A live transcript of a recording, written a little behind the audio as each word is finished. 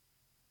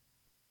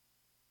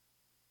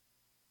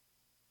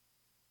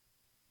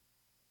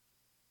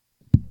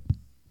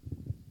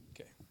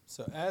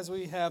So as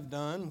we have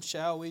done,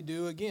 shall we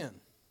do again?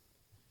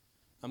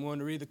 I'm going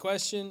to read the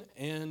question,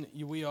 and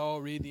we all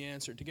read the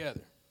answer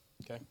together.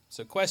 Okay.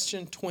 So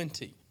question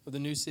 20 of the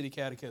New City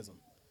Catechism.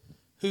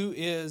 Who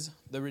is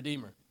the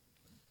Redeemer?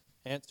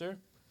 Answer.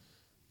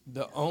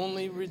 The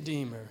only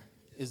Redeemer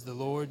is the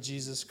Lord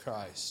Jesus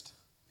Christ,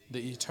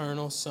 the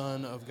eternal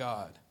Son of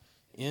God,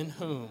 in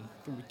whom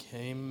he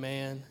became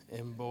man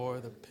and bore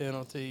the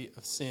penalty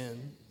of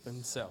sin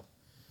himself.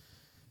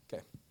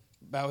 Okay.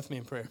 Bow with me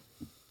in prayer.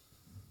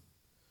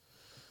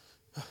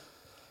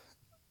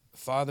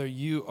 Father,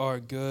 you are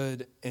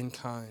good and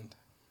kind.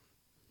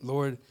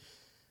 Lord,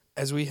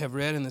 as we have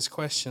read in this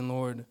question,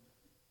 Lord,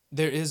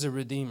 there is a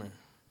Redeemer.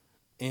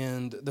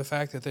 And the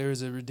fact that there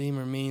is a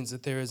Redeemer means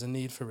that there is a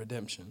need for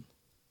redemption.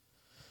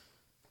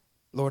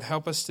 Lord,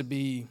 help us to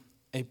be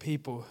a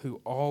people who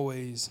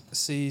always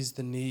sees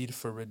the need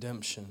for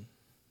redemption.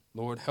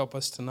 Lord, help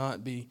us to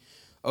not be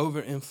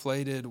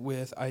overinflated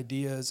with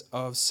ideas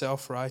of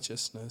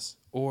self-righteousness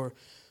or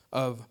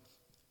of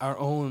our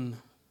own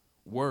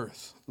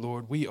worth.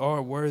 Lord, we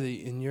are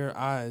worthy in your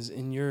eyes,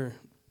 via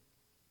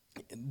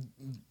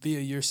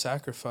your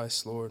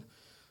sacrifice, Lord.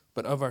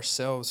 But of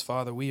ourselves,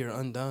 Father, we are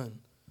undone.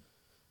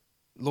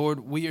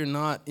 Lord, we are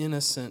not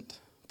innocent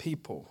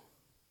people.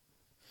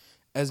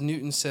 As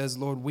Newton says,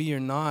 Lord, we are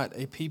not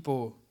a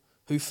people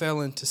who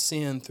fell into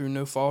sin through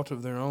no fault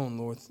of their own,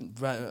 Lord,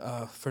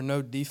 for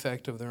no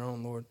defect of their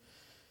own, Lord.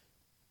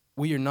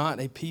 We are not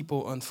a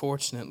people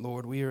unfortunate,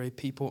 Lord. We are a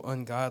people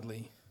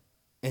ungodly.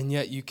 And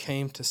yet you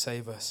came to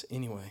save us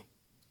anyway.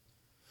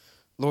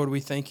 Lord, we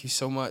thank you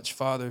so much,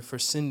 Father, for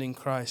sending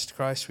Christ.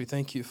 Christ, we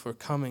thank you for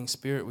coming.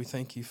 Spirit, we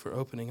thank you for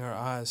opening our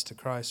eyes to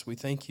Christ. We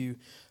thank you,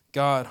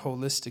 God,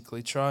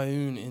 holistically,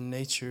 triune in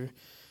nature.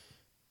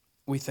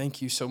 We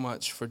thank you so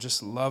much for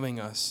just loving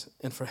us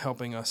and for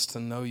helping us to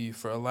know you,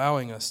 for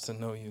allowing us to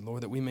know you,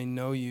 Lord, that we may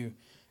know you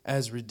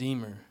as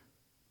Redeemer,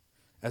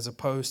 as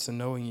opposed to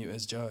knowing you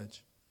as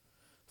Judge.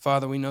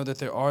 Father, we know that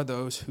there are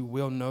those who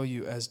will know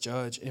you as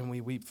Judge, and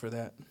we weep for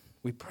that.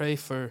 We pray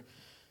for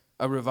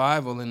a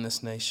revival in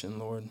this nation,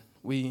 Lord.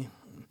 We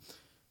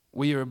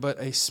are but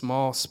a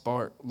small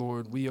spark,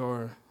 Lord. We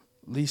are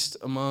least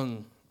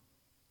among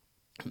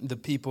the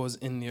peoples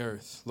in the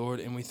earth, Lord,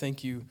 and we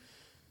thank you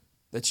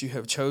that you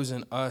have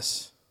chosen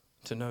us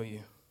to know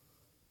you.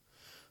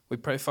 We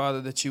pray,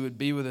 Father, that you would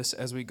be with us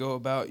as we go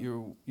about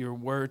your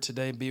word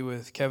today. Be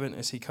with Kevin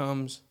as he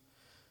comes.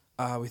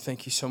 We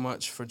thank you so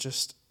much for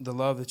just the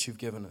love that you've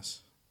given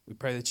us. We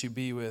pray that you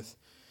be with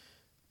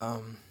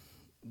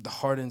the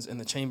Hardens and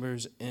the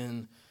Chambers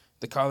and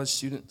the college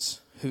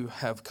students who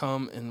have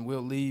come and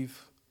will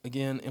leave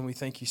again. And we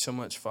thank you so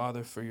much,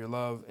 Father, for your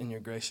love and your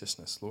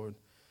graciousness, Lord.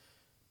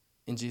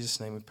 In Jesus'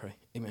 name we pray.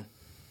 Amen.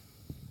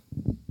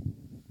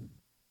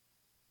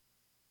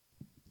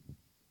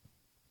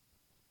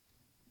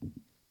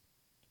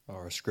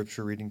 Our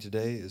scripture reading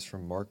today is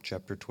from Mark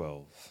chapter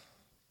 12.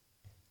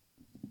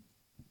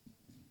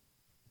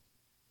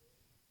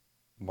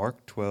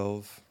 Mark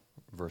 12,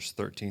 verse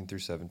 13 through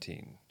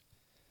 17.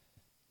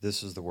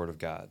 This is the word of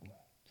God.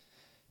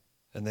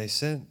 And they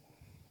sent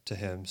to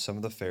him some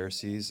of the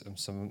Pharisees and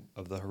some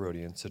of the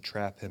Herodians to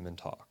trap him in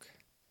talk.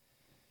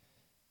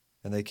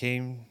 And they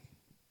came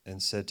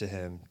and said to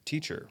him,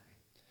 Teacher,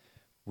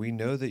 we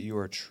know that you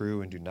are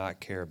true and do not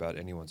care about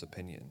anyone's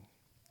opinion.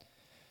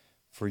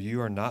 For you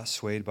are not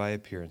swayed by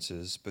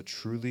appearances, but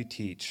truly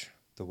teach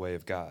the way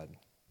of God.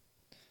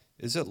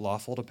 Is it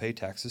lawful to pay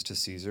taxes to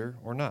Caesar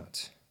or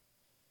not?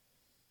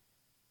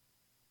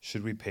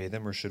 Should we pay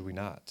them or should we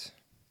not?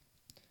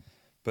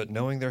 But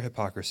knowing their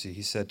hypocrisy,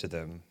 he said to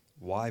them,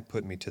 Why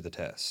put me to the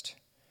test?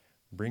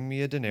 Bring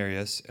me a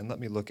denarius and let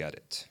me look at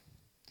it.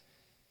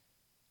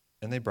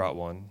 And they brought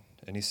one,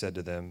 and he said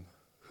to them,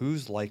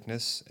 Whose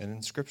likeness and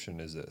inscription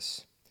is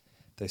this?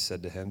 They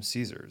said to him,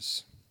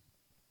 Caesar's.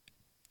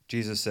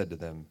 Jesus said to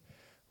them,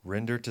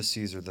 Render to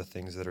Caesar the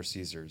things that are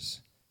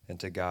Caesar's, and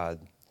to God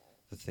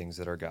the things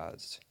that are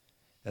God's.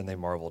 And they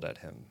marveled at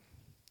him.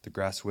 The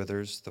grass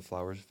withers, the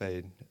flowers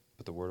fade,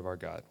 but the word of our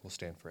God will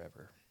stand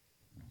forever.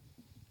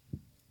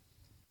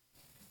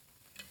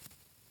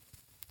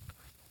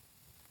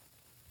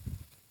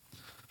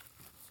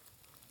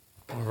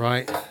 All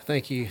right.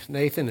 Thank you,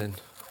 Nathan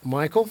and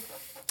Michael.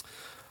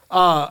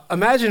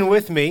 Imagine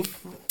with me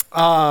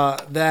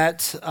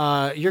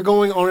that you're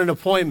going on an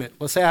appointment.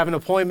 Let's say I have an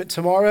appointment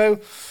tomorrow,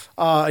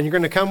 and you're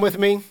going to come with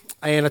me.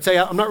 And I tell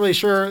you, I'm not really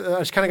sure. I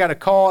just kind of got a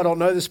call. I don't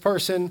know this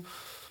person,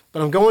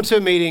 but I'm going to a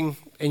meeting,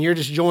 and you're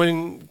just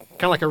joining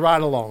kind of like a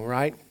ride along,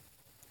 right?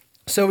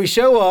 So we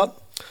show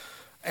up,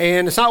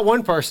 and it's not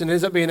one person. It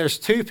ends up being there's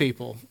two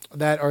people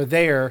that are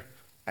there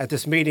at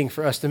this meeting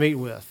for us to meet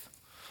with.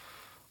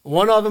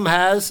 One of them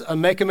has a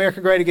Make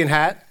America Great Again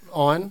hat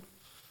on.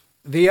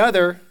 The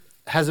other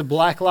has a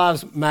Black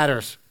Lives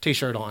Matters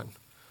t-shirt on.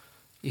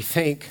 You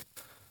think,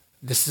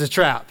 this is a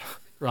trap,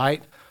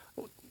 right?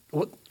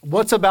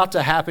 What's about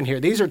to happen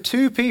here? These are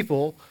two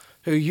people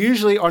who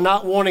usually are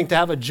not wanting to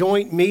have a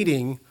joint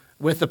meeting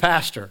with the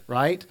pastor,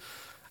 right?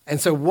 And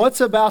so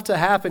what's about to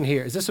happen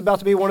here? Is this about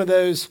to be one of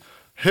those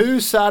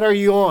Whose side are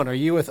you on? Are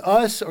you with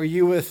us or are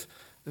you with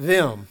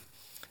them?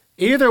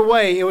 Either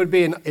way, it would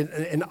be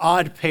an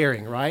odd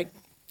pairing, right?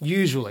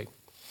 Usually.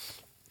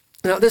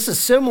 Now, this is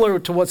similar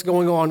to what's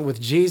going on with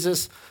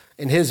Jesus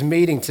in his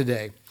meeting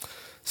today.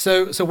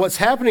 So what's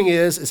happening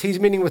is he's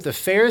meeting with the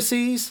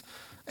Pharisees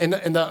and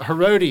the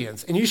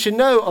Herodians. And you should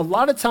know, a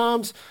lot of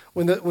times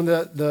when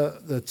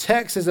the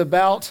text is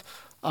about,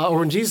 or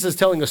when Jesus is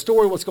telling a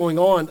story, what's going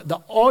on, the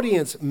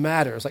audience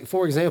matters. Like,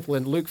 for example,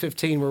 in Luke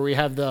 15, where we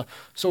have the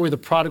story of the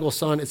prodigal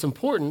son, it's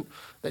important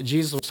that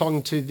Jesus was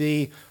talking to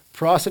the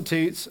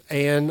prostitutes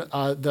and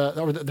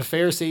the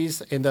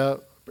Pharisees and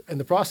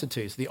the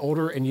prostitutes, the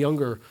older and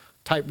younger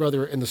type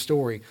brother in the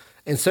story.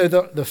 And so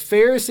the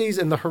Pharisees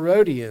and the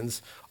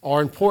Herodians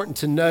are important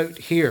to note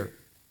here.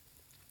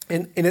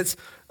 And it's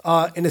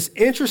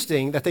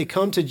interesting that they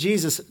come to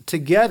Jesus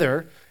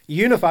together,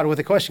 unified with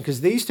a question,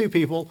 because these two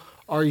people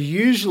are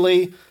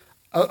usually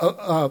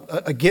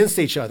against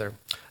each other.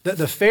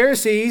 The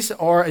Pharisees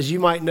are, as you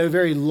might know,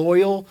 very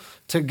loyal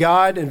to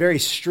God and very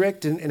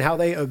strict in how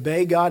they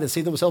obey God and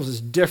see themselves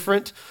as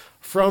different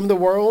from the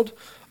world.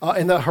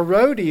 And the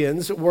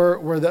Herodians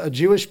were the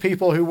Jewish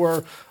people who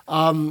were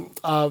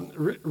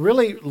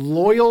really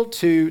loyal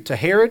to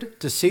Herod,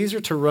 to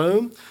Caesar, to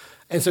Rome.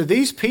 And so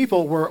these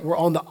people were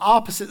on the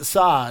opposite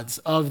sides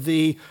of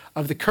the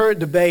current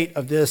debate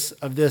of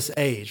this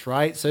age,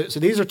 right? So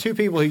these are two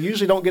people who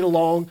usually don't get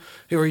along,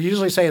 who are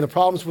usually saying the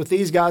problems with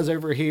these guys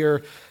over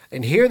here.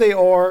 And here they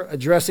are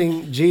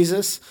addressing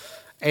Jesus.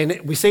 And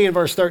we see in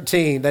verse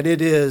 13 that it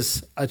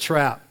is a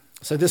trap.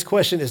 So this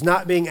question is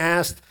not being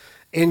asked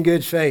in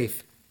good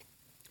faith.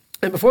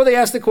 And before they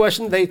ask the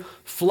question, they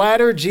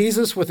flatter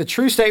Jesus with a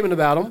true statement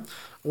about him,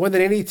 one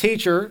that any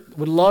teacher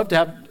would love to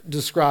have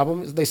describe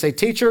him. They say,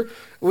 "Teacher,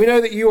 we know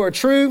that you are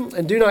true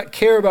and do not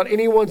care about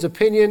anyone's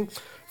opinion,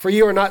 for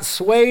you are not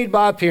swayed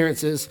by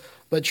appearances,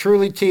 but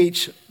truly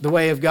teach the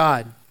way of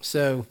God."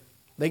 So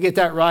they get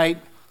that right.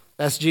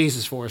 That's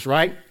Jesus for us,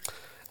 right?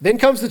 Then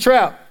comes the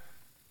trap.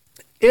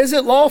 Is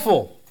it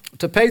lawful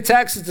to pay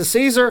taxes to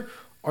Caesar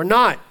or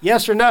not?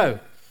 Yes or no?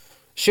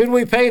 Should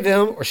we pay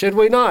them or should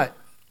we not?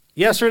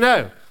 Yes or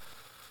no?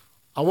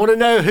 I want to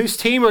know, whose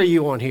team are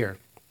you on here?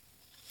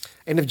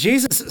 And if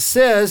Jesus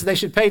says they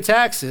should pay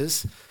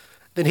taxes,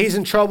 then he's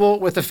in trouble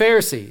with the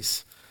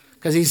Pharisees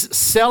because he's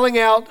selling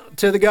out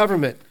to the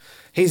government.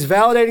 He's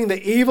validating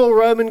the evil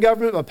Roman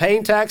government by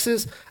paying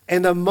taxes,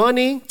 and the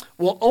money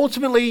will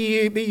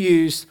ultimately be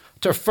used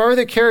to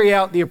further carry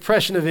out the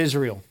oppression of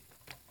Israel.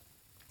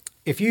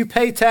 If you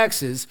pay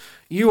taxes,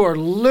 you are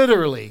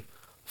literally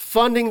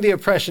funding the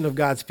oppression of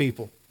God's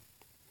people.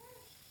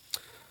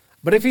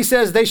 But if he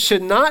says they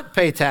should not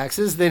pay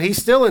taxes, then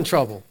he's still in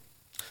trouble.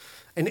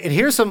 And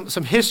here's some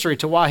history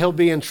to why he'll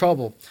be in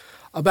trouble.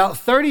 About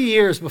 30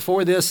 years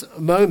before this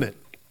moment,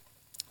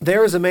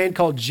 there was a man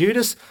called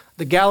Judas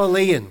the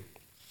Galilean.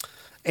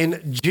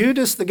 And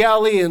Judas the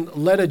Galilean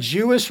led a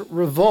Jewish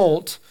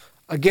revolt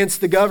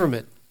against the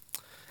government.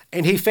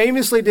 And he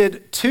famously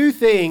did two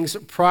things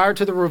prior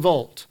to the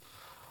revolt.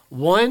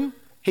 One,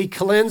 he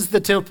cleansed the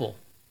temple.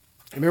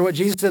 Remember what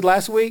Jesus did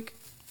last week?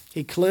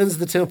 He cleansed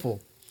the temple.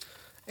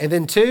 And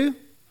then two,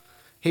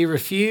 he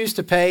refused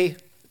to pay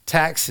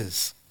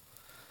taxes.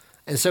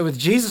 And so with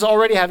Jesus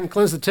already having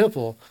cleansed the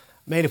temple,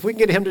 man, if we can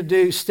get him to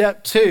do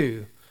step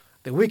two,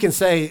 then we can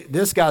say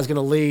this guy's going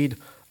to lead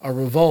a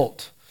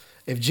revolt.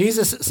 If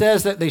Jesus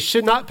says that they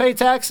should not pay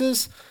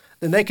taxes,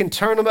 then they can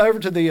turn him over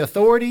to the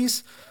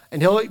authorities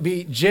and he'll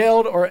be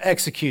jailed or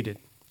executed.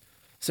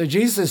 So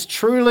Jesus is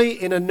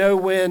truly in a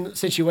no-win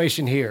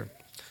situation here.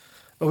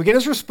 But we get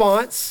his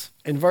response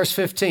in verse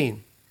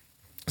 15.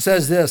 It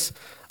says this,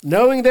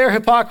 knowing their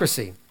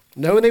hypocrisy,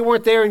 knowing they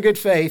weren't there in good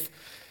faith,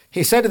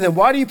 he said to them,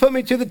 "Why do you put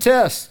me to the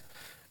test?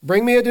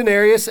 Bring me a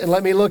denarius and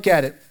let me look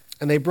at it."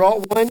 And they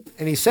brought one,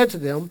 and he said to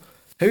them,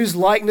 "Whose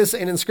likeness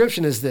and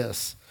inscription is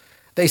this?"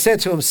 They said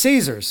to him,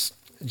 "Caesar's."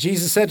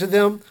 Jesus said to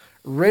them,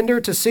 "Render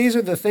to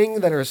Caesar the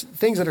things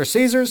that are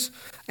Caesar's,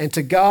 and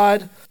to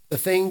God the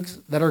things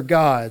that are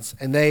God's."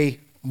 And they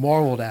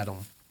marveled at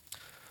him.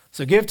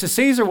 So give to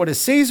Caesar what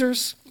is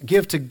Caesar's,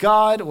 give to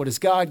God what is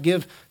God,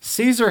 give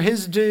Caesar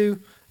his due,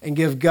 and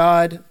give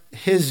God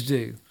his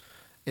due.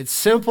 It's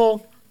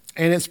simple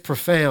and it's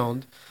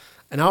profound.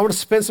 And I want to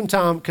spend some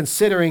time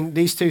considering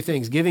these two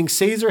things, giving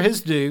Caesar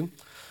his due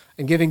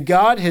and giving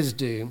God his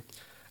due.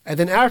 And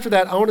then after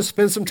that, I want to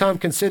spend some time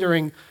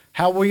considering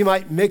how we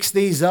might mix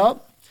these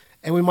up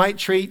and we might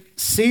treat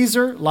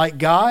Caesar like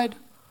God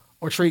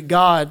or treat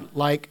God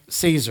like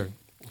Caesar.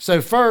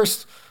 So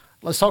first,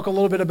 let's talk a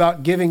little bit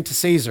about giving to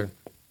Caesar.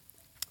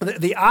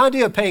 The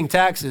idea of paying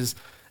taxes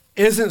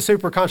isn't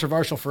super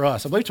controversial for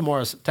us. I believe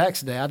tomorrow's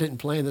tax day. I didn't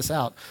plan this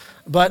out.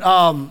 But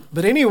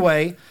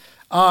anyway,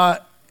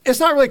 it's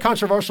not really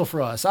controversial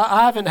for us.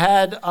 I haven't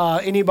had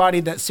anybody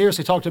that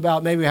seriously talked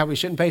about maybe how we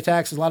shouldn't pay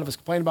taxes. A lot of us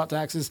complain about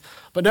taxes,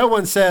 but no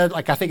one said,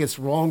 like, I think it's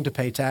wrong to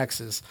pay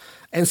taxes.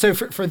 And so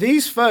for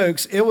these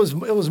folks, it was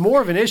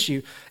more of an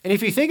issue. And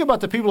if you think about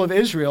the people of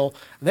Israel,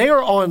 they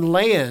are on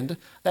land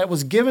that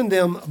was given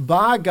them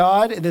by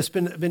God, and it's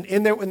been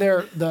in there when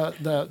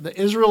the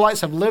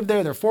Israelites have lived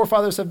there, their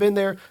forefathers have been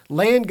there,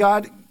 land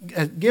God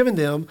has given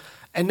them.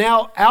 And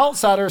now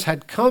outsiders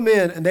had come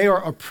in and they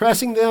are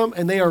oppressing them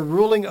and they are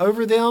ruling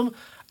over them.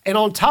 And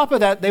on top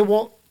of that, they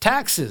want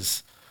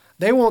taxes.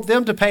 They want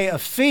them to pay a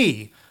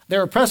fee.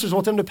 Their oppressors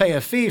want them to pay a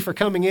fee for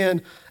coming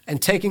in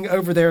and taking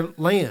over their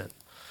land.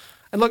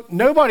 And look,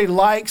 nobody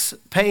likes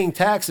paying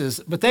taxes,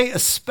 but they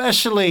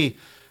especially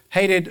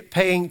hated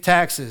paying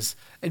taxes.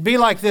 It'd be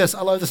like this.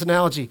 I love this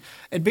analogy.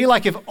 It'd be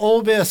like if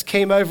Ole Miss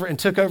came over and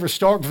took over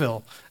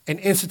Starkville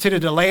and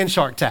instituted a land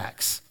shark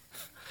tax.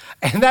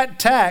 And that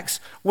tax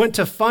went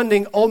to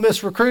funding Ole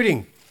Miss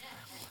recruiting.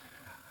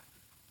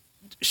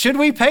 Should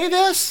we pay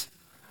this?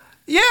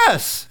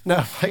 Yes.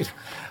 No,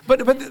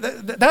 but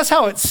that's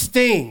how it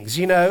stings,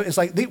 you know. It's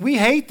like we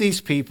hate these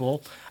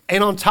people,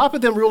 and on top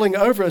of them ruling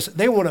over us,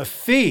 they want a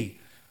fee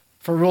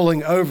for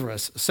ruling over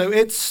us. So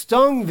it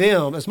stung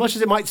them. As much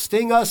as it might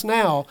sting us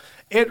now,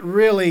 it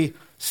really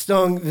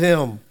stung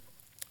them.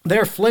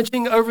 They're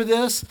flinching over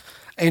this,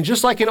 and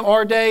just like in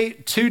our day,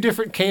 two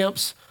different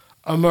camps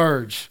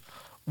emerge.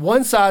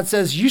 One side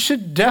says you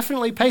should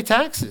definitely pay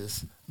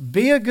taxes.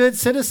 Be a good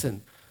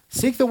citizen.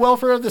 Seek the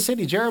welfare of the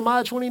city.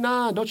 Jeremiah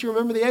 29. Don't you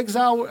remember the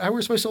exile, how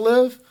we're supposed to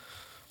live?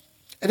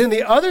 And then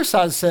the other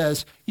side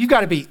says, you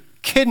got to be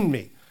kidding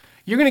me.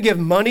 You're going to give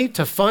money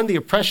to fund the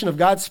oppression of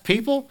God's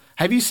people?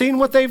 Have you seen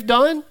what they've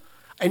done?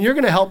 And you're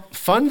going to help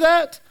fund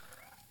that?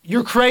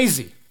 You're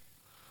crazy.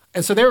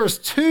 And so there was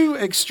two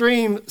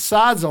extreme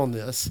sides on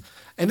this.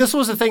 And this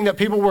was the thing that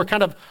people were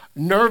kind of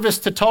nervous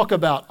to talk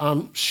about,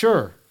 I'm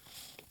sure.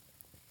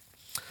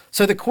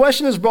 So the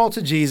question is brought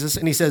to Jesus,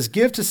 and he says,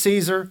 give to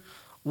Caesar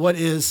what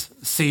is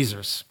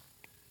Caesar's.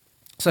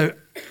 So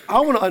I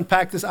want to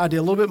unpack this idea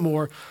a little bit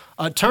more.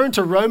 Turn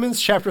to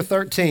Romans chapter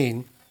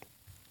 13.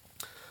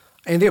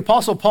 And the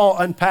Apostle Paul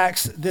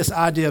unpacks this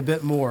idea a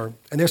bit more.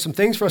 And there's some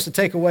things for us to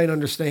take away and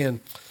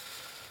understand.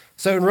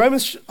 So in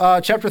Romans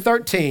chapter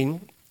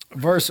 13,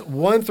 verse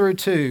 1 through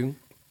 2,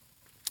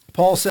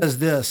 Paul says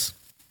this.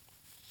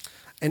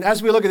 And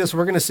as we look at this,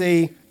 we're going to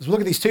see, as we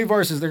look at these two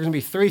verses, there's going to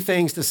be three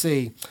things to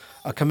see.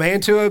 A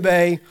command to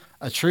obey,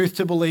 a truth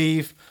to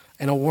believe,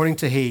 and a warning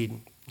to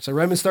heed. So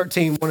Romans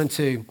 13, 1 and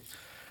 2.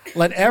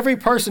 Let every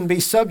person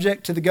be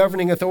subject to the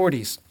governing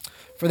authorities,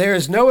 for there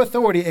is no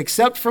authority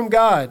except from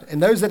God,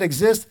 and those that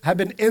exist have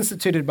been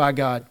instituted by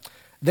God.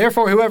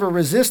 Therefore, whoever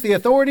resists the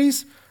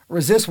authorities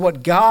resists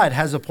what God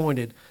has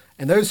appointed,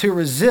 and those who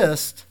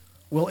resist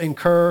will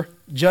incur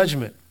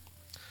judgment.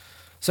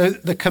 So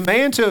the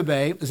command to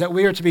obey is that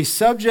we are to be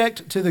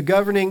subject to the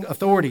governing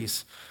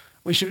authorities.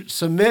 We should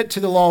submit to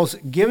the laws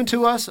given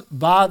to us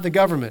by the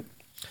government.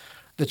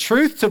 The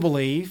truth to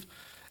believe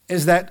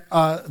is that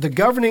the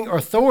governing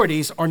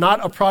authorities are not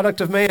a product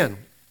of man,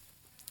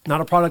 not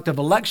a product of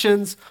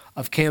elections,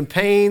 of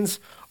campaigns,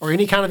 or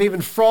any kind of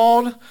even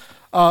fraud.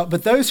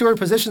 But those who are in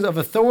positions of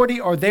authority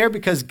are there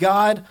because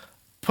God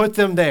put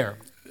them there.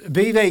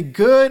 Be they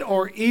good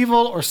or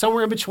evil or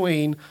somewhere in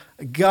between,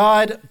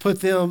 God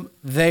put them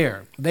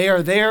there. They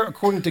are there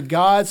according to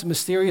God's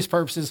mysterious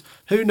purposes.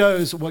 Who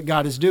knows what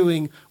God is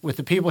doing with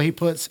the people he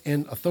puts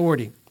in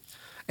authority?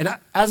 And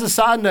as a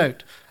side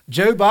note,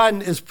 Joe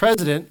Biden is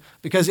president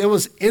because it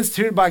was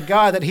instituted by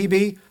God that he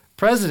be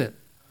president.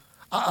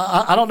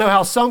 I don't know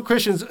how some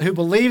Christians who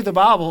believe the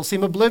Bible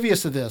seem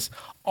oblivious to this.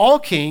 All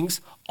kings,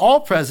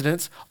 all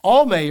presidents,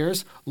 all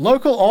mayors,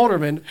 local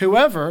aldermen,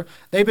 whoever,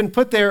 they've been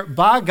put there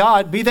by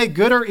God, be they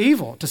good or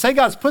evil. To say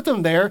God's put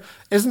them there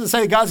isn't to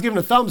say God's given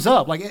a thumbs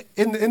up, like,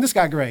 isn't this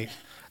guy great?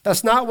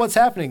 That's not what's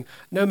happening.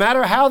 No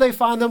matter how they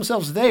find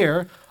themselves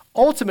there,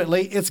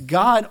 ultimately, it's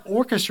God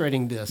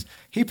orchestrating this.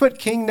 He put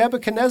King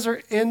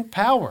Nebuchadnezzar in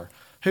power,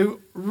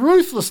 who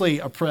ruthlessly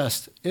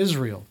oppressed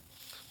Israel.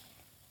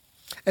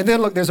 And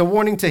then look, there's a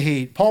warning to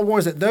heed. Paul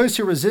warns that those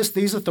who resist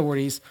these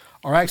authorities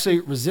are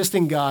actually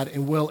resisting God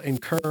and will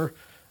incur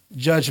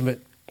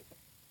judgment.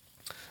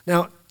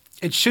 Now,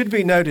 it should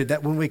be noted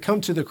that when we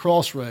come to the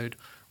crossroad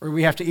where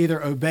we have to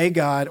either obey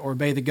God or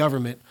obey the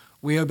government,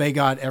 we obey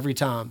God every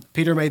time.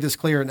 Peter made this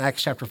clear in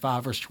Acts chapter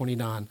 5, verse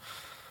 29.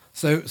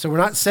 So we're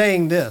not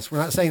saying this. We're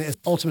not saying it's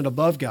ultimate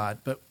above God,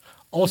 but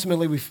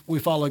ultimately we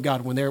follow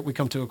God when we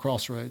come to a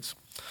crossroads.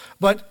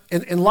 But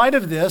in light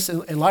of this,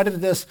 in light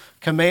of this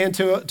command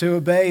to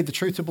obey, the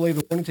truth to believe,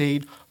 the warning to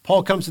heed,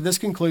 Paul comes to this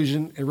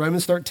conclusion in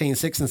Romans 13,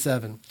 6 and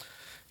 7.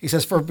 He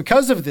says, for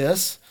because of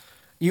this,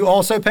 you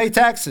also pay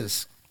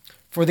taxes,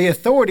 for the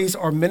authorities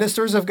are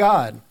ministers of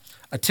God,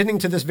 attending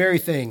to this very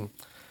thing.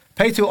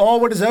 Pay to all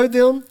what is owed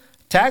them,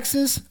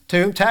 taxes,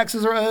 to whom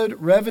taxes are owed,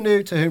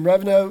 revenue, to whom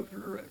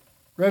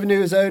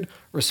revenue is owed,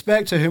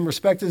 respect, to whom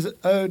respect is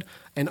owed,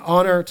 and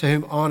honor, to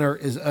whom honor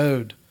is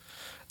owed.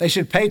 They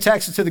should pay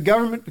taxes to the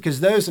government because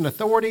those in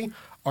authority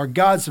are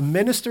God's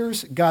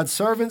ministers, God's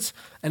servants,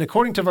 and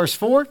according to verse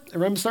 4 in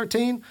Romans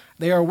 13,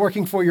 they are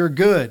working for your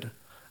good.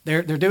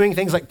 They're doing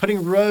things like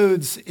putting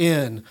roads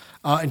in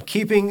and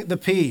keeping the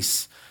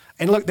peace.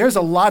 And look, there's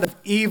a lot of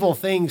evil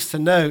things to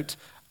note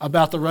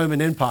about the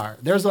Roman Empire.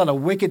 There's a lot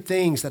of wicked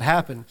things that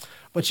happen.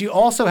 But you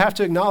also have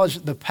to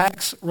acknowledge the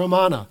Pax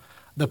Romana,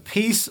 the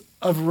peace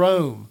of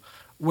Rome,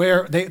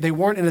 where they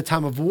weren't in a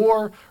time of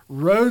war.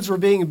 Roads were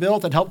being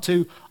built that helped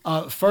to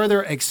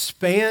further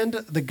expand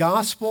the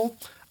gospel.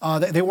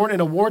 They weren't in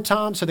a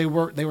wartime, so they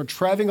were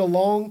traveling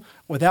along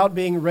without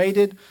being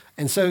raided.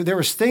 And so there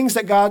was things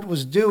that God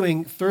was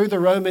doing through the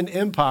Roman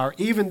Empire,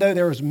 even though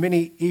there was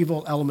many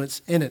evil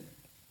elements in it.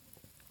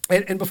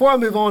 And before I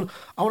move on,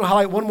 I want to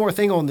highlight one more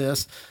thing on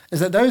this,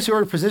 is that those who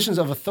are in positions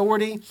of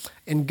authority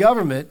in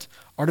government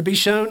are to be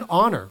shown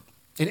honor.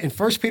 In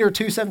 1 Peter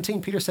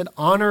 2:17, Peter said,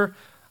 honor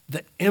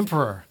the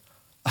emperor.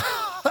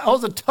 That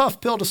was a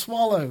tough pill to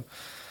swallow.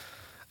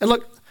 And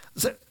look,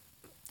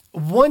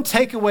 one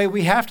takeaway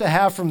we have to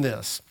have from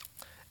this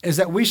is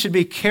that we should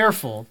be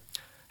careful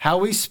how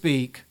we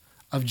speak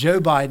of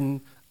Joe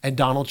Biden and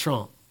Donald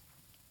Trump.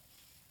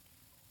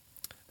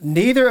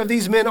 Neither of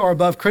these men are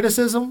above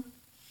criticism.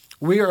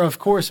 We are, of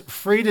course,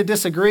 free to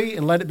disagree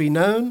and let it be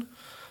known.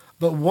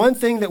 But one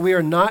thing that we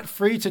are not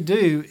free to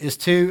do is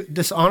to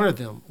dishonor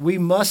them. We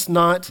must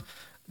not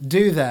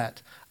do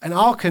that. And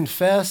I'll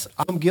confess,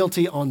 I'm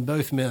guilty on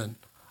both men.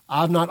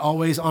 I've not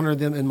always honored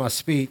them in my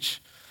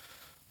speech.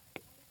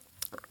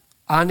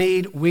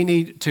 We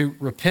need to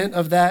repent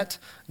of that.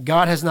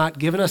 God has not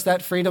given us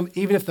that freedom,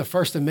 even if the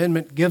First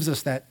Amendment gives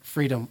us that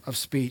freedom of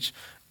speech.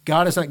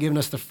 God has not given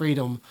us the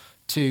freedom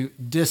to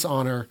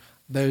dishonor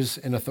those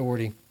in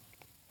authority.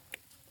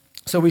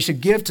 So we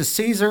should give to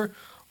Caesar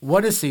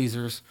what is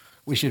Caesar's.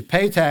 We should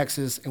pay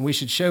taxes, and we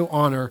should show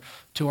honor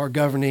to our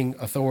governing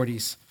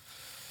authorities.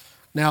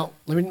 Now,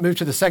 let me move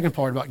to the second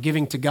part about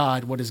giving to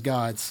God what is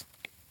God's.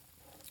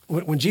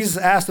 When Jesus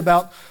was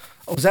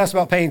asked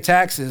about paying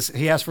taxes,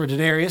 he asked for a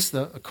denarius,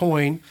 a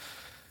coin,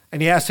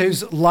 and he asked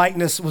whose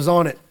likeness was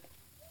on it.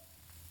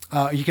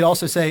 You could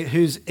also say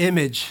whose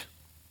image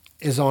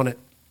is on it.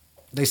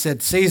 They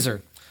said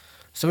Caesar.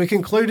 So he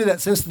concluded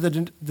that since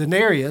the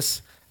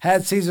denarius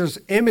had Caesar's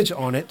image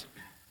on it,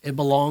 it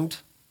belonged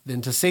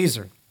then to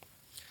Caesar.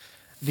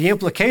 The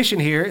implication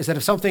here is that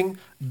if something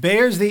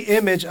bears the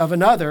image of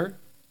another,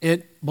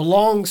 it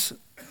belongs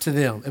to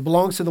them. It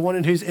belongs to the one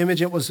in whose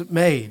image it was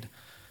made.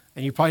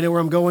 And you probably know where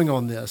I'm going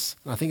on this.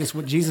 And I think it's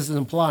what Jesus is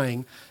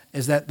implying,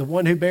 is that the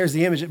one who bears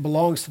the image, it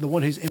belongs to the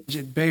one whose image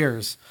it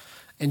bears.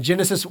 In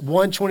Genesis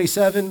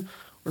 1:27,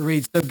 we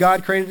read, so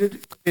God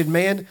created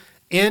man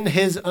in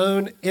his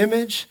own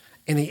image.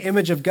 In the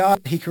image of God,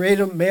 he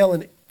created them, male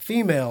and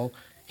female,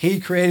 he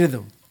created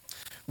them.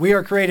 We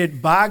are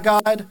created by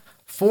God,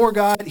 for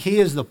God. He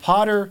is the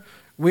potter.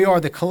 We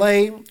are the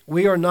clay.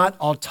 We are not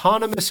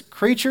autonomous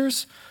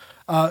creatures,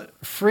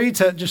 free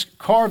to just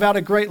carve out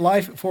a great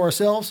life for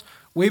ourselves.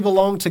 We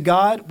belong to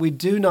God. We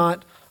do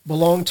not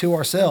belong to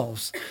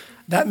ourselves.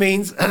 That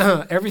means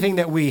everything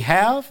that we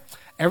have,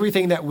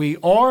 everything that we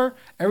are,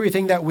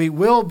 everything that we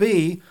will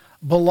be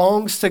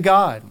belongs to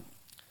God.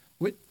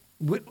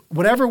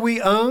 Whatever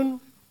we own,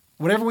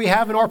 whatever we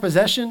have in our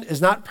possession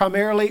is not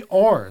primarily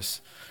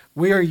ours.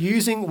 We are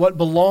using what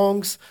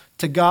belongs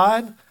to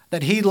God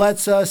that he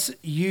lets us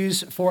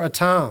use for a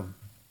time.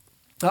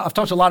 I've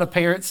talked to a lot of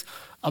parents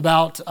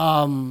about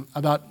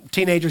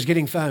teenagers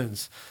getting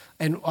phones.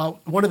 And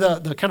one of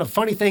the kind of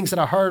funny things that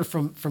I heard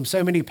from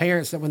so many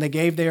parents, that when they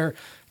gave their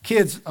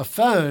kids a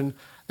phone,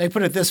 they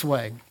put it this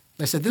way.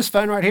 They said, this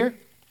phone right here,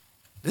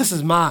 this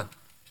is mine.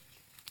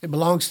 It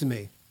belongs to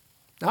me.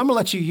 Now, I'm going to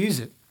let you use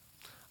it,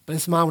 but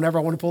it's mine whenever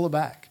I want to pull it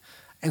back.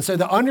 And so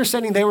the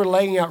understanding they were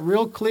laying out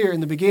real clear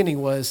in the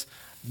beginning was,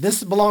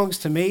 this belongs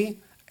to me,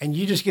 and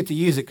you just get to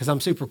use it because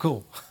I'm super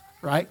cool,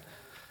 right?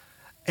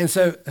 And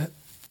so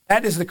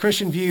that is the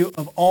Christian view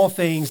of all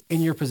things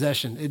in your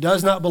possession. It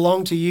does not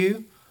belong to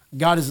you.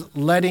 God is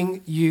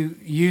letting you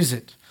use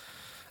it.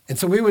 And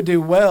so we would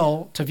do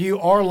well to view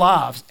our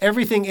lives,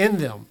 everything in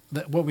them,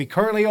 that what we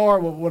currently are,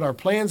 what our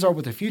plans are,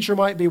 what the future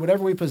might be,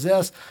 whatever we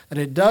possess, that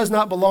it does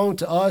not belong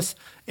to us.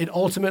 It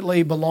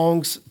ultimately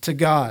belongs to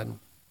God.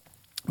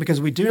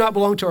 Because we do not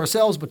belong to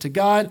ourselves, but to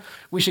God.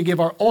 We should not give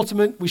our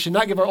ultimate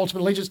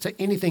allegiance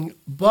to anything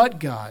but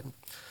God.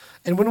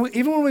 And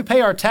even when we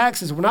pay our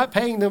taxes, we're not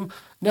paying them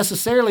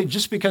necessarily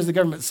just because the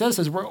government says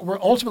this. We're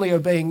ultimately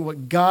obeying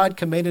what God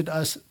commanded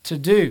us to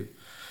do.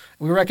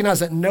 We recognize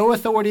that no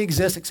authority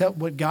exists except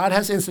what God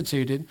has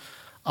instituted,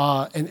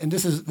 and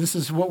this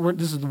is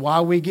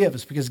why we give.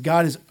 It's because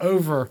God is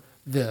over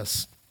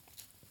this.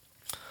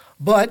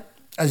 But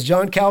as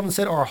John Calvin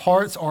said, our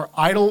hearts are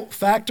idol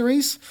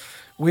factories.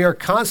 We are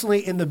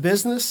constantly in the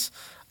business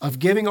of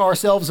giving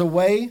ourselves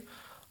away,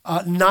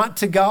 not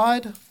to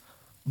God,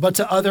 but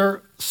to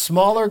other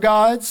smaller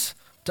gods,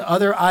 to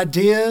other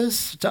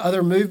ideas, to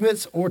other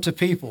movements, or to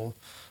people.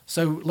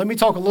 So let me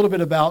talk a little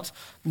bit about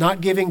not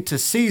giving to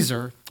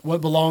Caesar what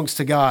belongs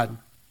to God.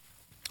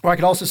 Or I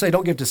could also say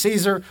don't give to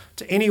Caesar,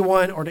 to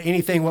anyone, or to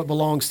anything what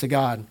belongs to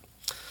God.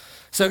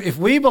 So if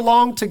we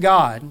belong to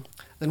God,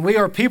 then we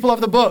are people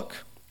of the book.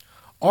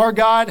 Our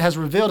God has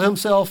revealed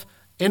himself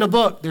in a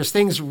book. There's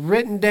things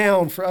written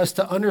down for us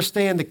to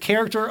understand the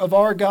character of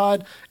our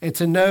God and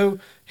to know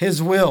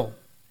his will.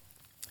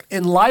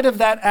 In light of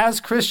that,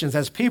 as Christians,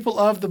 as people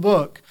of the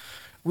book,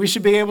 we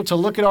should be able to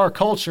look at our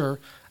culture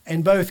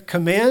and both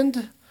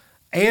commend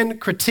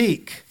and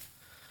critique.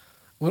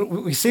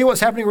 We see what's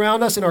happening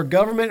around us in our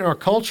government and our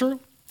culture,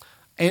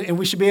 and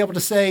we should be able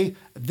to say,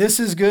 this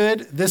is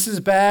good, this is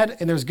bad,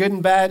 and there's good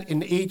and bad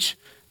in each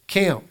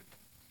camp.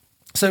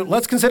 So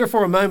let's consider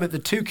for a moment the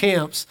two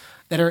camps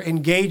that are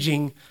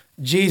engaging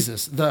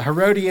Jesus, the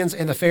Herodians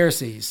and the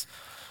Pharisees.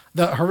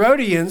 The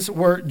Herodians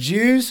were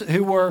Jews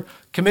who were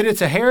committed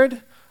to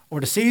Herod or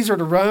to Caesar,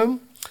 to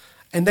Rome,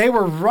 and they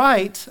were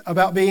right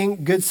about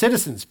being good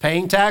citizens,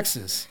 paying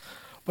taxes.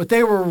 But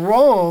they were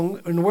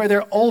wrong in where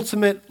their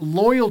ultimate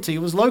loyalty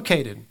was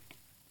located.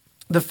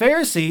 The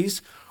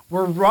Pharisees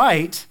were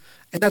right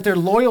in that their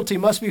loyalty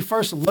must be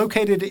first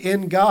located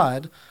in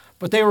God,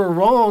 but they were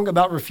wrong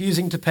about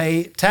refusing to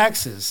pay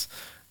taxes.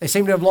 They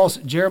seem to have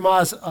lost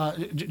Jeremiah's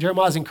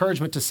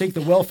encouragement to seek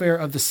the welfare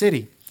of the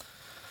city.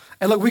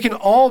 And look, we can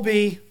all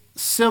be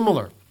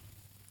similar.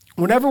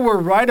 Whenever we're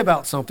right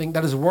about something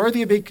that is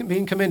worthy of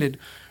being commended,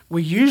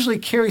 we usually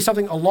carry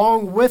something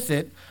along with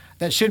it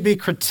that should be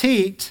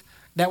critiqued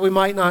that we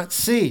might not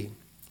see.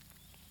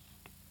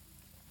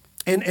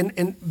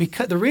 And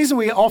because the reason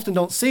we often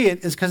don't see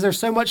it is because there's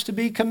so much to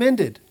be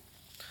commended.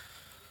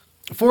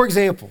 For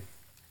example,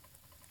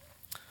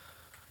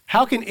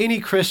 how can any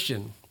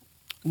Christian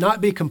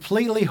not be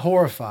completely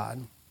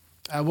horrified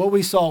at what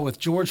we saw with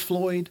George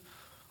Floyd,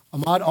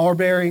 Ahmaud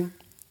Arbery,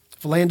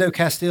 Philando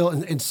Castile,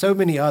 and so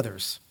many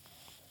others?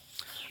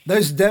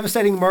 Those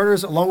devastating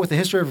murders, along with the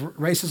history of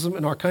racism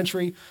in our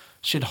country,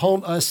 should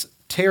haunt us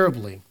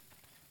terribly.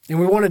 And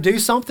we want to do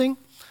something,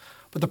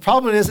 but the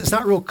problem is it's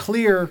not real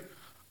clear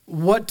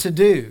what to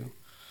do.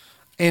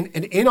 And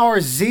in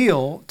our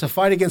zeal to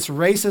fight against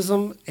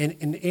racism and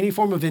in any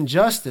form of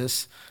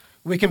injustice,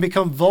 we can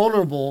become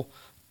vulnerable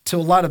to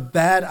a lot of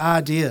bad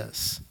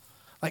ideas.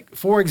 Like,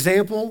 for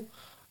example,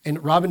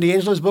 in Robin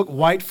DiAngelo's book,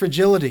 White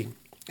Fragility,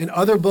 and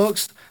other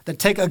books that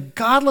take a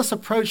godless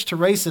approach to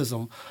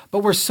racism, but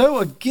we're so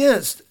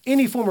against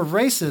any form of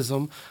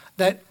racism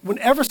that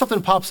whenever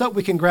something pops up,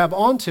 we can grab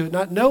onto it,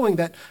 not knowing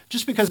that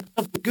just because there's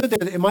something good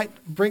there, it might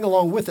bring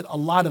along with it a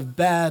lot of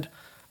bad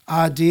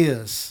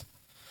ideas.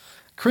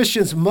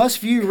 Christians must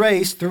view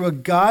race through a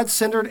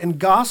God-centered and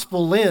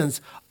gospel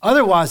lens.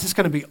 Otherwise, it's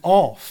going to be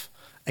off.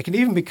 It can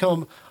even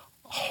become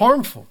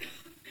harmful.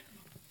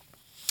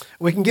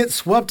 We can get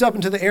swept up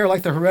into the air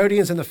like the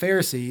Herodians and the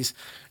Pharisees.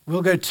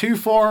 We'll go too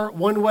far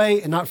one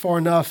way and not far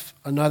enough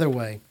another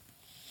way.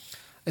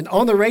 And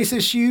on the race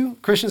issue,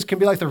 Christians can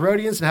be like the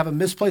Herodians and have a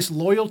misplaced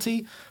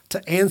loyalty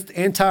to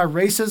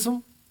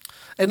anti-racism.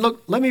 And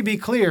look, let me be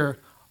clear,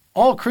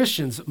 all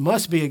Christians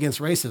must be against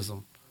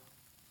racism.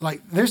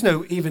 Like, there's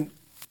no even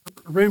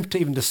room to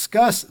even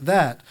discuss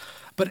that.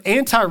 But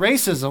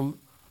anti-racism,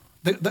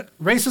 the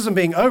racism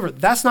being over,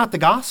 that's not the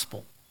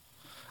gospel.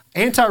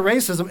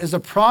 Anti-racism is a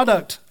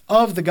product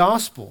of the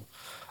gospel.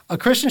 A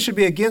Christian should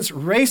be against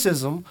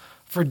racism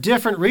for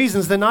different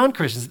reasons than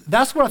non-Christians.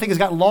 That's what I think has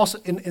gotten lost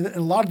in a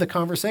lot of the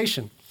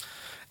conversation.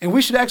 And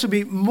we should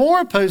actually be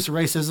more opposed to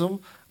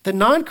racism than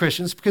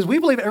non-Christians because we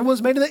believe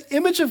everyone's made in the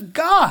image of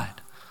God.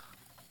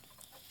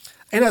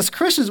 And as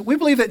Christians, we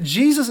believe that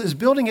Jesus is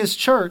building his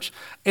church,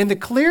 and the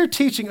clear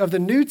teaching of the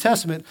New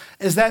Testament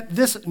is that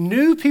this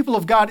new people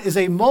of God is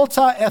a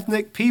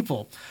multi-ethnic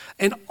people.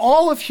 And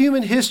all of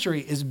human history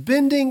is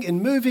bending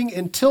and moving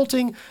and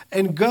tilting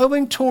and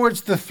going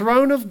towards the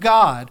throne of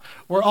God,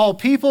 where all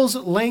peoples,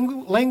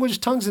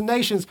 language, tongues, and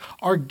nations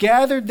are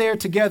gathered there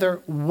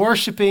together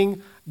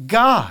worshiping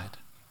God.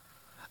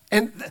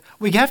 And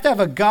we have to have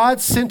a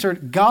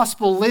God-centered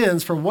gospel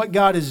lens for what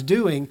God is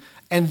doing,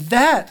 and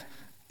that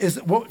is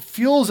what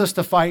fuels us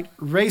to fight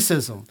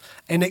racism.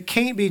 And it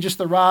can't be just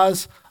the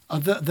rise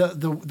of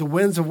the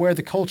winds of where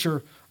the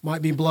culture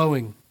might be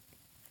blowing.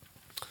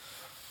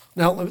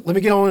 Now, let me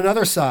get on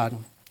another side.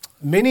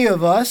 Many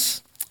of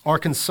us are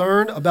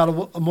concerned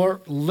about a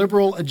more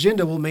liberal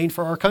agenda will mean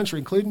for our country,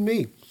 including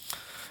me.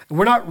 And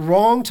we're not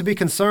wrong to be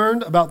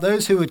concerned about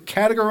those who would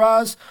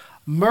categorize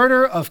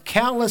murder of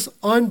countless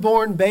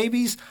unborn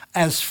babies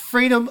as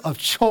freedom of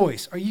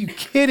choice. Are you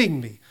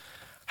kidding me?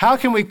 How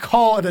can we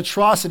call an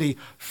atrocity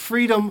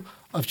freedom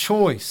of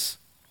choice?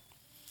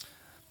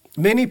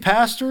 Many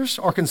pastors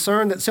are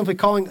concerned that simply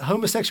calling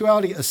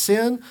homosexuality a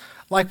sin,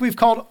 like we've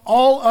called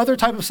all other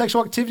type of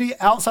sexual activity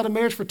outside of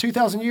marriage for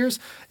 2,000 years,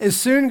 is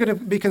soon going to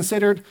be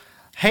considered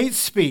hate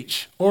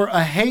speech or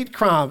a hate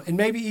crime and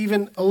maybe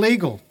even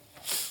illegal.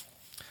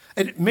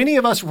 And many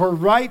of us were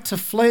right to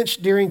flinch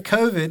during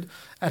COVID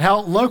at how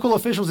local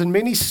officials in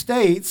many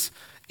states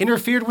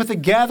interfered with the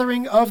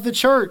gathering of the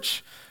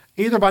church,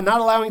 either by not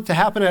allowing it to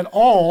happen at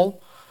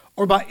all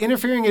or by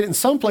interfering it in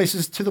some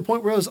places to the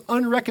point where it was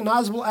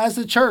unrecognizable as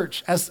the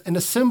church, as an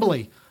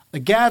assembly, a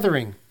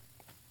gathering.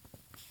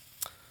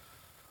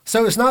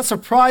 So it's not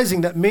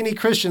surprising that many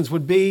Christians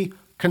would be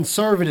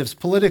conservatives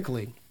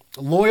politically,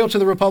 loyal to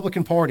the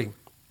Republican Party.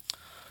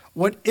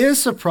 What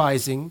is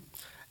surprising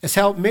is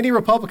how many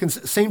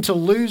Republicans seem to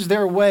lose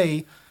their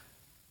way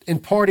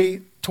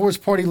towards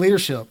party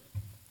leadership.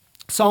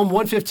 Psalm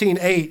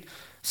 115:8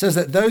 says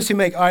that those who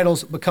make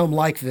idols become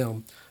like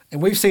them.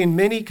 And we've seen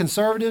many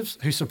conservatives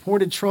who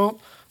supported Trump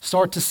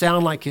start to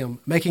sound like him,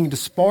 making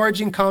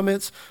disparaging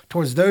comments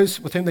towards those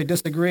with whom they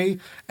disagree,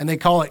 and they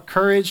call it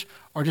courage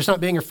or just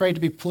not being afraid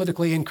to be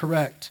politically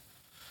incorrect.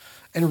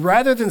 And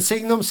rather than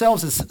seeing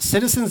themselves as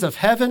citizens of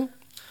heaven,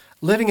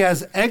 living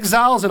as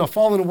exiles in a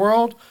fallen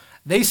world,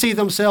 they see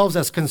themselves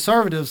as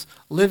conservatives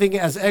living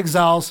as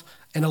exiles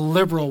in a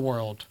liberal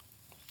world.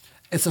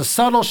 It's a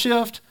subtle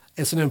shift.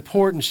 It's an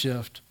important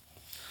shift.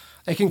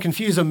 They can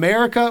confuse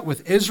America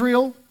with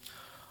Israel.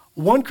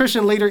 One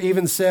Christian leader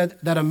even said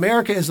that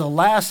America is the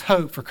last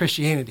hope for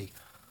Christianity.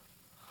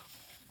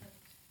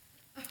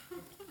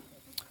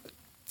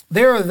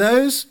 There are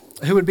those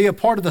who would be a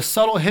part of the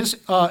subtle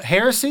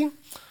heresy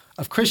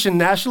of Christian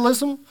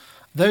nationalism,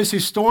 those who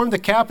stormed the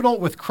Capitol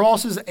with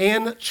crosses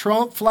and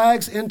Trump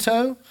flags in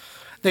tow.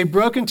 They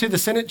broke into the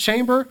Senate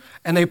chamber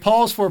and they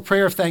paused for a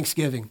prayer of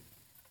thanksgiving.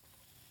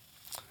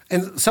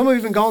 And some have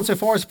even gone so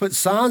far as to put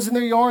signs in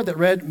their yard that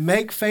read,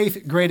 "Make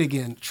faith great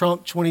again,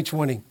 Trump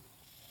 2020.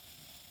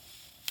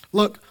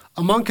 Look,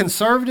 among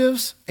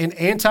conservatives and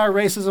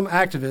anti-racism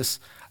activists,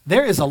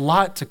 there is a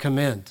lot to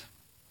commend.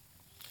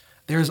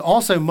 There is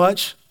also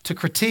much to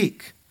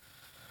critique.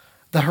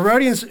 The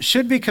Herodians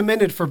should be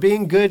commended for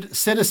being good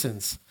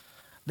citizens.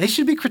 They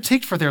should be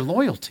critiqued for their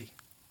loyalty.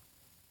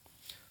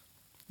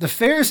 The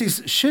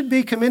Pharisees should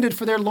be commended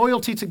for their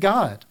loyalty to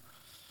God.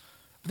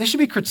 They should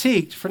be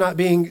critiqued for not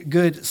being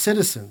good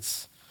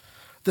citizens.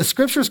 The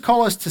scriptures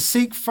call us to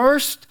seek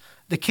first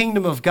the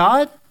kingdom of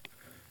God,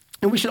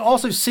 and we should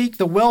also seek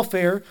the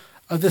welfare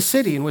of the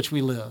city in which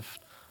we live.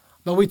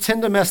 But we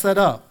tend to mess that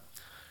up.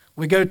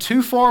 We go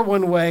too far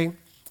one way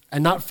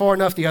and not far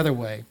enough the other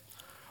way.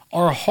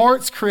 Our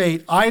hearts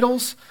create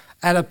idols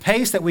at a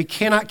pace that we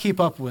cannot keep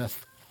up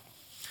with.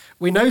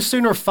 We no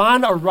sooner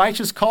find a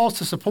righteous cause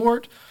to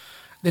support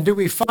than do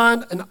we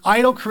find an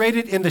idol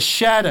created in the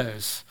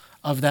shadows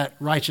of that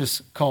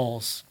righteous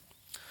cause.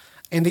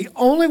 And the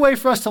only way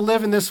for us to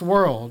live in this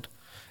world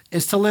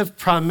is to live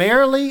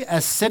primarily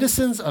as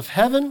citizens of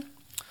heaven,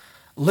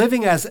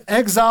 living as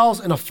exiles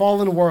in a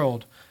fallen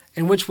world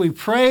in which we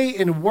pray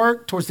and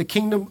work towards the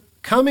kingdom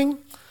coming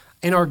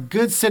and are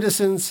good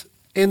citizens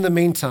in the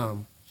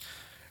meantime.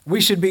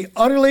 We should be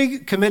utterly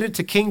committed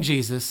to King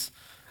Jesus,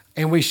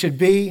 and we should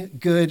be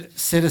good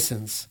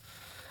citizens.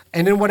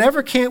 And in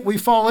whatever camp we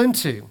fall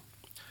into,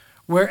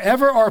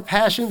 wherever our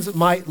passions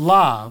might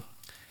lie,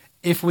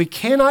 if we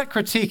cannot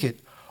critique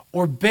it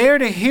or bear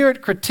to hear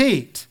it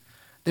critiqued,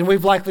 then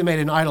we've likely made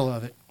an idol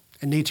of it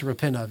and need to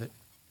repent of it.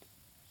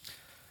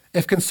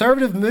 If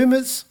conservative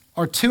movements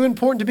are too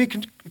important to be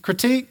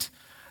critiqued,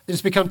 then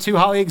it's become too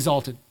highly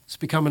exalted. It's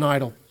become an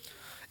idol.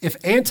 If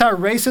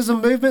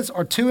anti-racism movements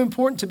are too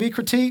important to be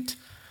critiqued,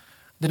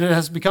 then it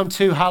has become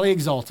too highly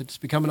exalted. It's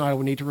become an idol.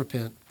 We need to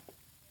repent.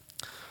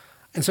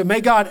 And so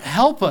may God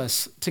help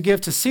us to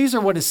give to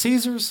Caesar what is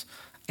Caesar's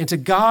and to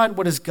God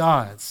what is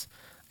God's,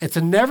 and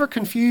to never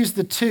confuse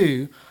the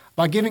two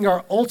by giving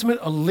our ultimate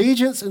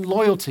allegiance and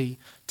loyalty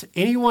to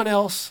anyone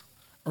else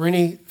or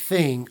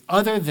anything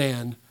other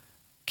than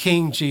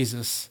King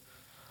Jesus.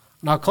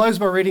 And I'll close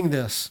by reading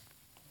this.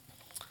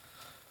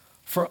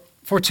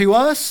 For to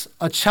us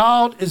a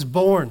child is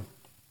born,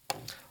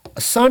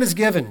 a son is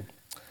given,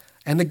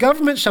 and the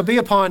government shall be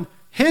upon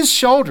his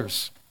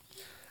shoulders,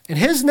 and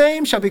his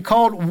name shall be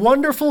called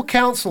Wonderful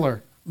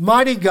Counselor,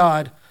 Mighty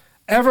God,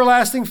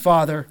 Everlasting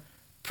Father,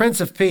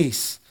 Prince of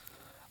Peace.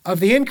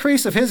 Of the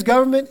increase of his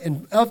government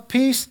and of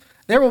peace,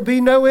 there will be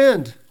no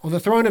end on the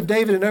throne of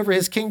David and over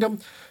his kingdom,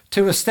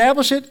 to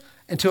establish it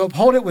and to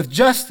uphold it with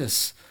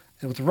justice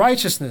and with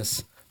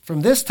righteousness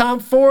from this time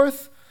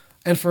forth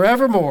and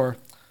forevermore.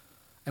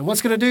 And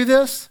what's going to do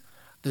this?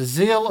 The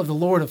zeal of the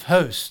Lord of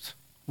hosts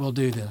will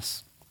do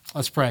this.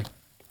 Let's pray.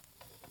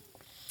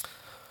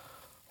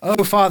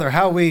 Oh, Father,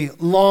 how we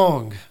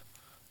long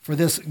for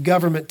this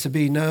government to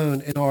be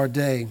known in our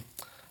day.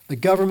 The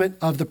government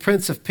of the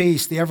Prince of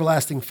Peace, the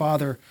everlasting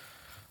Father,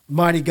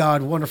 mighty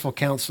God, wonderful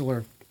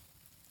Counselor.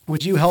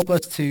 Would you help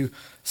us to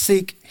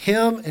seek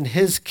him and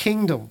his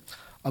kingdom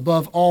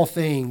above all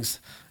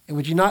things? And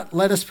would you not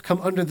let us come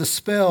under the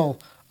spell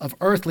of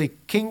earthly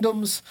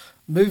kingdoms,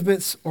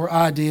 movements, or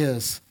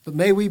ideas? But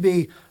may we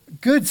be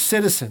good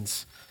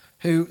citizens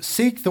who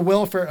seek the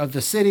welfare of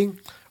the city,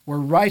 where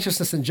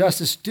righteousness and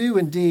justice do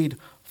indeed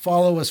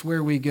follow us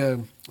where we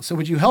go. So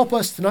would you help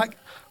us to not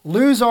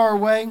lose our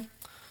way,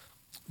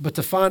 but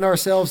to find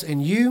ourselves in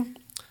you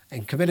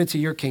and committed to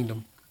your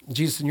kingdom. In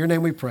Jesus, in your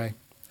name we pray.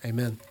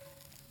 Amen.